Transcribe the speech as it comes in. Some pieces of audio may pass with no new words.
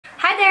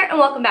and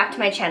welcome back to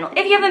my channel.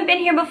 If you haven't been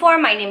here before,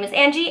 my name is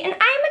Angie and I'm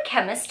a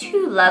chemist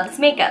who loves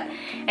makeup.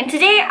 And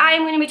today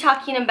I'm going to be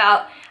talking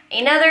about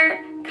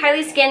another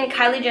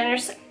Kylie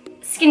Jenner's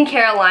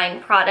skincare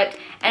line product,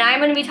 and I'm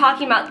going to be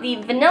talking about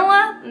the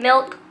Vanilla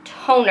Milk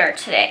Toner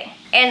today.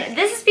 And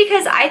this is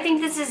because I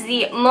think this is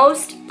the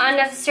most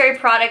unnecessary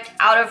product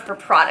out of her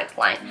product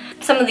line.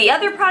 Some of the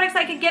other products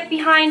I could get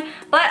behind,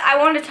 but I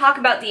wanted to talk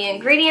about the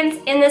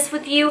ingredients in this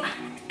with you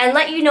and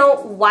let you know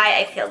why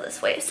I feel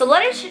this way. So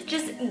let us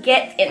just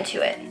get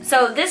into it.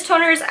 So this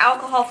toner is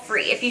alcohol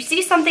free. If you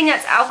see something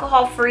that's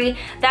alcohol free,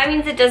 that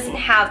means it doesn't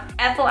have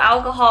ethyl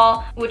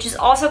alcohol, which is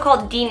also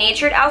called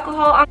denatured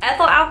alcohol.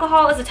 Ethyl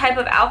alcohol is a type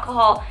of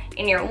alcohol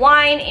in your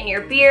wine, in your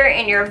beer,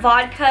 in your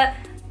vodka,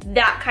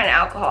 that kind of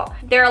alcohol.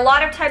 There are a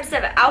lot of types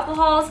of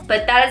alcohols,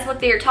 but that is what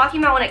they are talking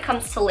about when it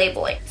comes to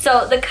labeling.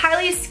 So the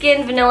Kylie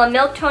Skin Vanilla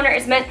Milk Toner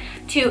is meant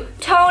to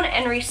tone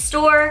and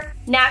restore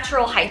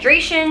natural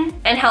hydration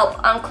and help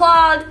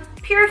unclog,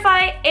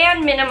 purify,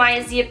 and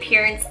minimize the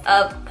appearance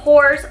of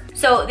pores.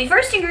 So the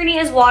first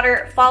ingredient is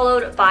water,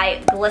 followed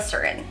by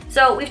glycerin.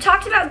 So we've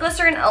talked about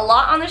glycerin a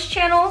lot on this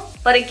channel,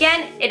 but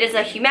again, it is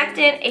a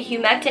humectant. A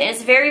humectant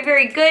is very,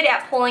 very good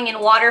at pulling in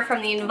water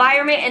from the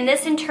environment, and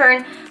this in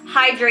turn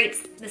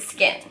hydrates the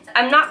skin.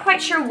 I'm not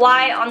quite sure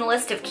why on the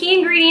list of key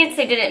ingredients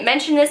they didn't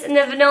mention this in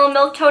the vanilla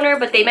milk toner,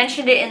 but they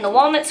mentioned it in the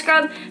walnut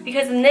scrub,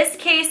 because in this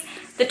case,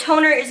 the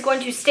toner is going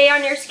to stay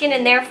on your skin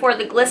and therefore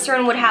the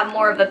glycerin would have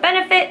more of a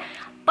benefit,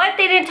 but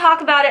they didn't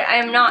talk about it. I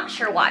am not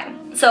sure why.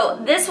 So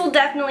this will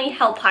definitely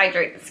help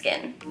hydrate the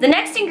skin. The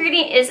next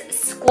ingredient is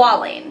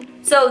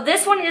squalene. So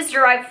this one is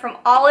derived from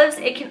olives.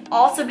 It can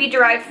also be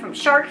derived from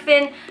shark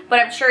fin, but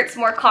I'm sure it's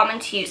more common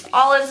to use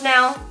olives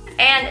now.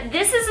 And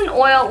this is an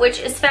oil which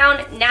is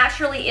found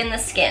naturally in the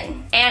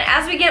skin. And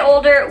as we get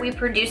older, we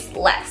produce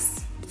less.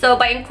 So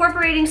by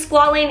incorporating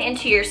squalene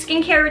into your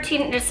skincare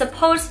routine, it is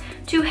supposed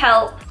to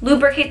help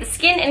lubricate the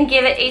skin and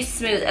give it a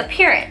smooth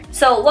appearance.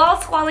 So while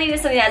squalene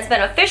is something that's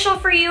beneficial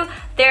for you,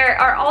 there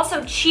are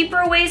also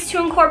cheaper ways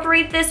to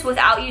incorporate this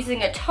without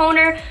using a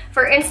toner.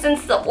 For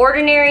instance, The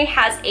Ordinary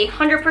has a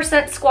 100%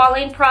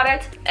 squalene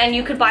product, and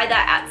you could buy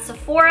that at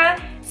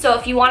Sephora. So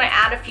if you want to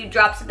add a few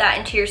drops of that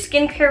into your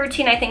skincare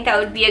routine, I think that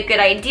would be a good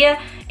idea.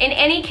 In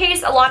any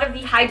case, a lot of the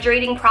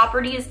hydrating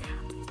properties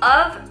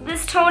of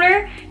this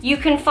toner you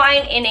can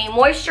find in a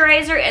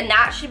moisturizer, and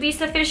that should be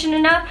sufficient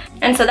enough.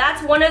 And so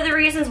that's one of the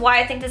reasons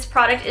why I think this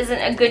product isn't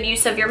a good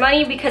use of your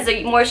money, because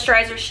a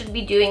moisturizer should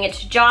be doing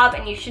its job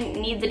and you shouldn't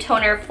need the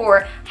toner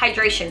for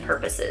hydration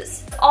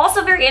purposes. It's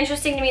also very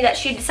interesting to me that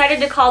she decided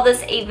to call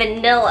this a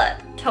vanilla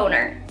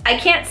toner. I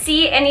can't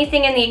see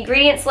anything in the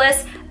ingredients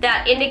list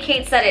that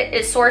indicates that it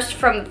is sourced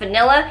from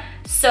vanilla,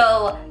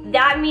 so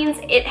that means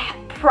it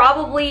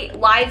probably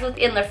lies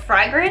within the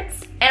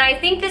fragrance. And I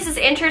think this is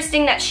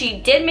interesting that she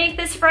did make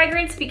this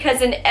fragrance,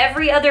 because in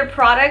every other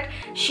product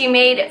she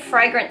made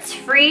fragrance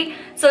free.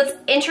 So it's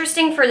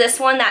interesting for this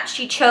one that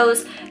she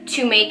chose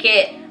to make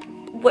it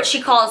what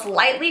she calls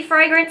lightly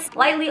fragrance.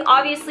 Lightly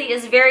obviously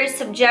is very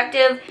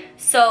subjective,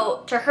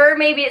 so to her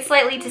maybe it's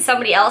lightly, to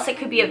somebody else it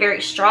could be a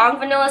very strong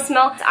vanilla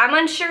smell. I'm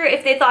unsure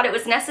if they thought it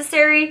was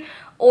necessary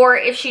or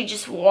if she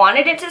just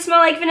wanted it to smell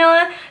like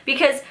vanilla,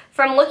 because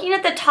from looking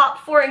at the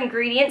top 4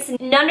 ingredients,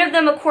 none of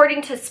them,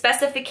 according to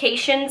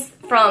specifications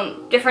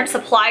from different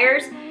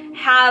suppliers,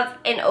 have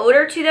an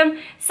odor to them.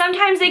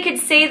 Sometimes they could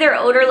say they're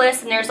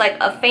odorless and there's like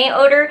a faint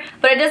odor,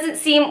 but it doesn't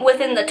seem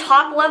within the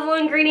top level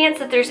ingredients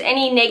that there's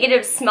any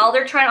negative smell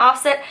they're trying to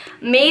offset.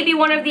 Maybe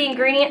one of the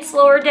ingredients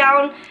lower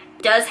down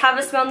does have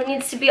a smell that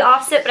needs to be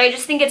offset, but I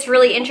just think it's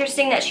really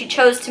interesting that she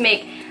chose to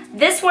make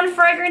this one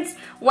fragrance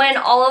when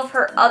all of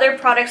her other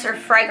products are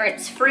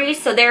fragrance free,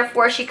 so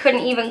therefore she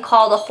couldn't even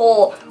call the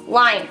whole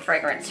line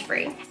fragrance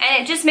free.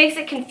 And it just makes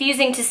it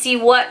confusing to see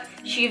what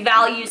she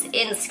values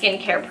in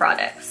skincare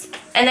products.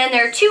 And then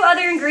there are 2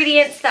 other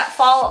ingredients that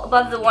fall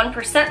above the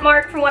 1%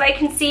 mark from what I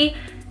can see,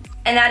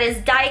 and that is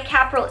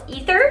dicapryl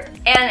ether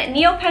and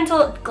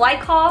neopentyl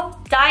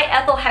glycol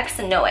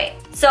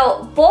diethylhexanoate.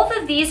 So both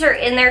of these are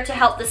in there to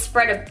help the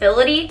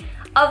spreadability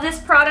of this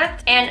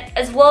product, and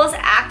as well as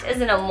act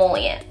as an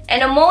emollient.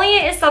 An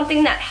emollient is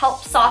something that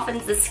helps soften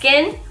the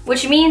skin,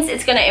 which means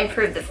it's going to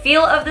improve the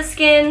feel of the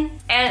skin,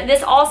 and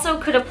this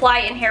also could apply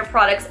in hair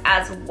products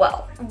as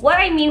well. What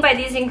I mean by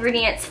these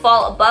ingredients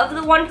fall above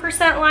the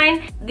 1%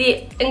 line,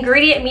 the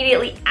ingredient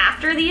immediately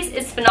after these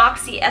is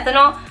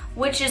phenoxyethanol,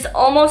 which is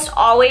almost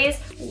always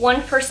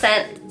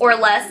 1% or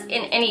less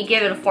in any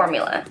given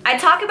formula. I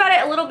talk about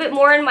it a little bit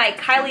more in my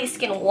Kylie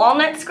Skin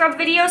Walnut Scrub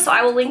video, so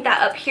I will link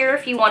that up here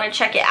if you want to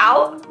check it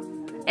out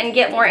and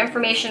get more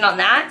information on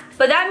that.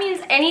 But that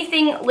means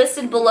anything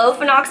listed below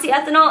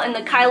phenoxyethanol in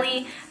the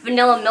Kylie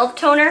Vanilla Milk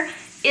Toner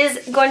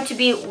is going to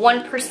be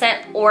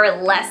 1% or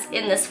less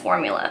in this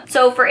formula.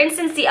 So for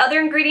instance, the other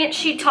ingredients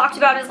she talked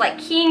about is like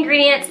key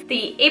ingredients,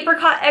 the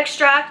apricot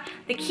extract,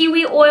 the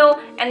kiwi oil,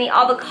 and the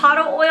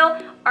avocado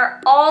oil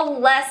are all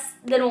less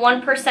than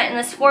 1% in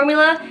this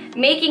formula,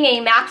 making a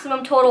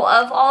maximum total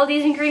of all of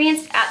these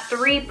ingredients at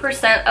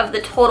 3% of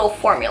the total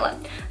formula.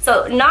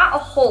 So not a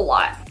whole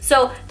lot.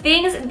 So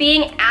things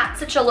being at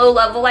such a low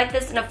level like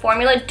this in a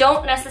formula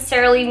don't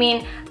necessarily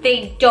mean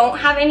they don't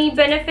have any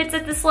benefits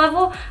at this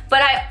level,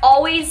 but I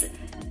always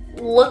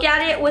look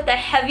at it with a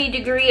heavy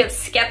degree of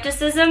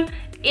skepticism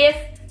if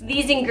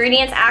these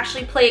ingredients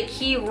actually play a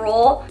key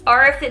role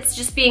or if it's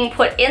just being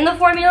put in the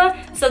formula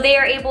so they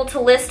are able to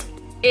list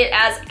it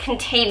as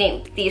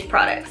containing these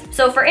products.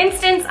 So for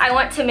instance, I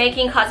went to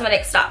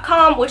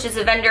makingcosmetics.com, which is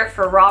a vendor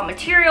for raw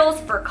materials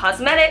for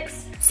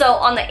cosmetics. So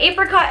on the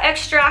apricot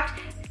extract,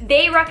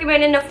 they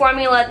recommend in the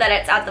formula that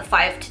it's at the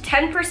 5 to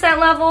 10%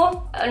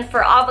 level. And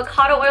for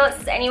avocado oil, it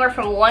says anywhere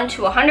from 1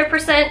 to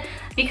 100%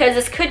 because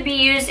this could be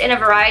used in a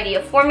variety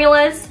of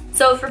formulas.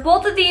 So for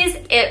both of these,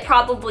 it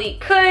probably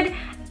could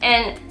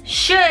and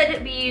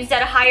should be used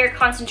at a higher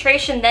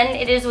concentration than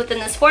it is within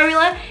this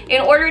formula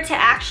in order to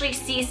actually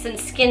see some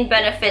skin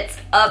benefits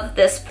of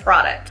this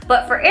product.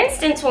 But for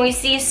instance, when we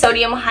see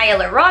sodium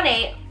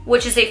hyaluronate,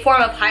 which is a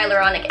form of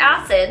hyaluronic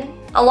acid,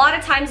 a lot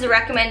of times the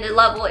recommended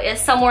level is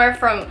somewhere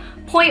from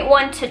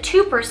 0.1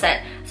 to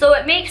 2%. So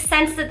it makes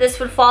sense that this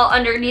would fall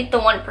underneath the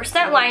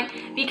 1% line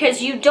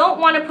because you don't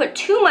want to put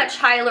too much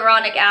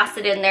hyaluronic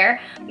acid in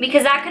there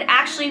because that could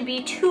actually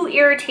be too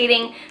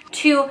irritating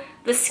to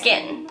the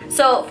skin.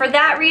 So for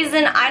that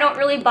reason, I don't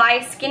really buy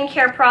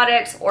skincare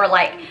products or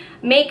like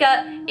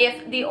makeup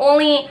if the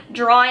only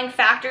drawing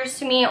factors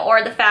to me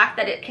are the fact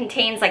that it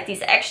contains like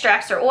these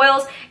extracts or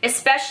oils,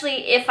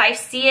 especially if I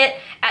see it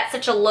at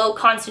such a low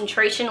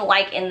concentration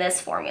like in this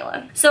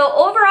formula. So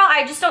overall,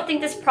 I just don't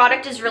think this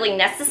product is really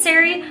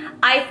necessary.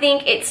 I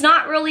think it's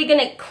not really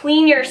gonna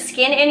clean your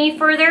skin any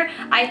further.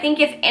 I think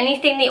if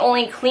anything, the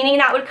only cleaning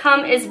that would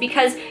come is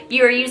because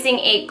you are using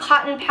a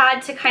cotton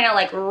pad to kind of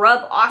like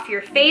rub off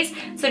your face.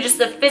 So just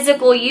the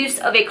physical use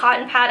of a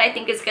cotton pad I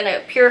think is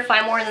gonna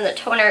purify more than the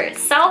toner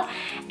itself.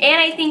 And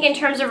I think in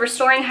terms of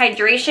restoring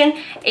hydration,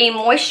 a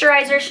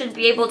moisturizer should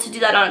be able to do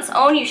that on its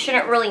own. You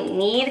shouldn't really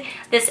need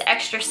this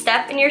extra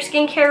step in your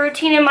skincare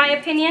routine, in my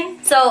opinion.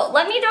 So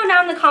let me know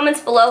down in the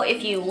comments below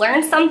if you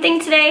learned something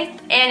today.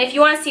 And if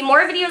you want to see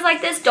more videos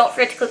like this, don't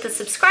forget to click the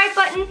subscribe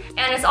button.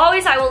 And as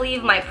always, I will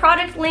leave my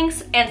product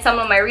links and some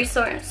of my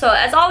resources. So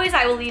as always,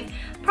 I will leave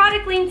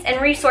product links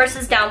and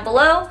resources down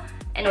below.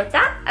 And with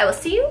that, I will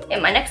see you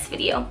in my next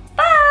video.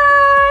 Bye!